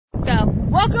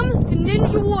Welcome to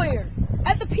Ninja Warrior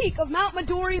at the peak of Mount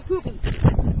Midori Poopy.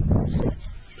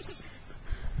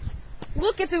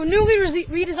 Look at the newly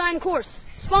redesigned course,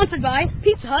 sponsored by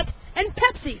Pizza Hut and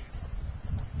Pepsi.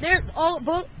 They're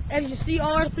both, as you see,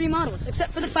 all our three models,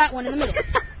 except for the fat one in the middle.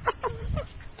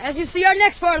 As you see, our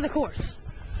next part of the course.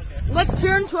 Let's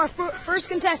turn to our first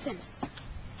contestant,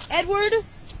 Edward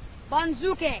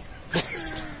Bonzuke.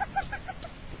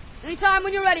 Anytime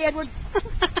when you're ready, Edward.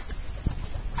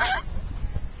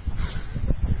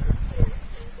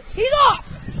 He's off!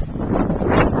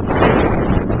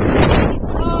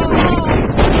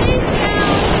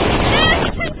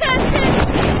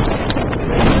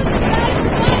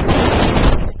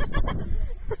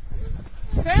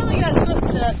 Apparently you guys supposed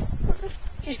to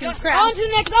keep his crowd. On to the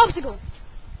next obstacle.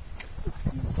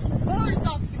 First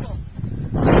obstacle.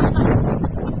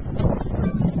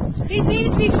 He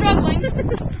seems to be struggling.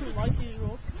 Like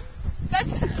usual.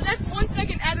 That's 1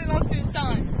 second added onto his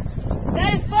time.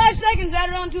 That is 5 seconds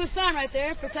added on to his time right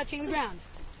there for touching the ground.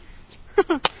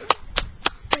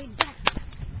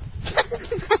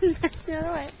 The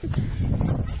other way.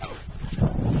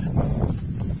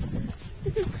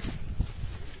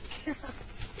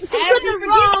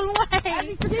 As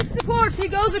he forgets the course, he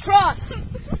goes across.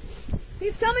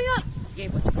 He's coming up.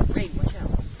 Gabe, watch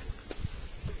out.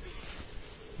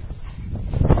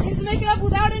 He's making up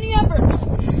without any effort.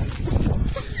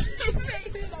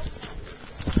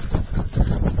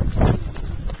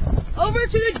 Over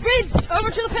to the bridge, over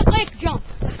to the pit lake jump.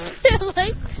 Pit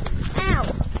lake? Ow.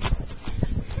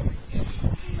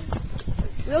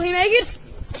 Will he make it?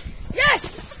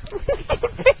 Yes!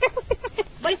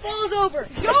 But he falls over.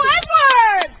 Go, Edward!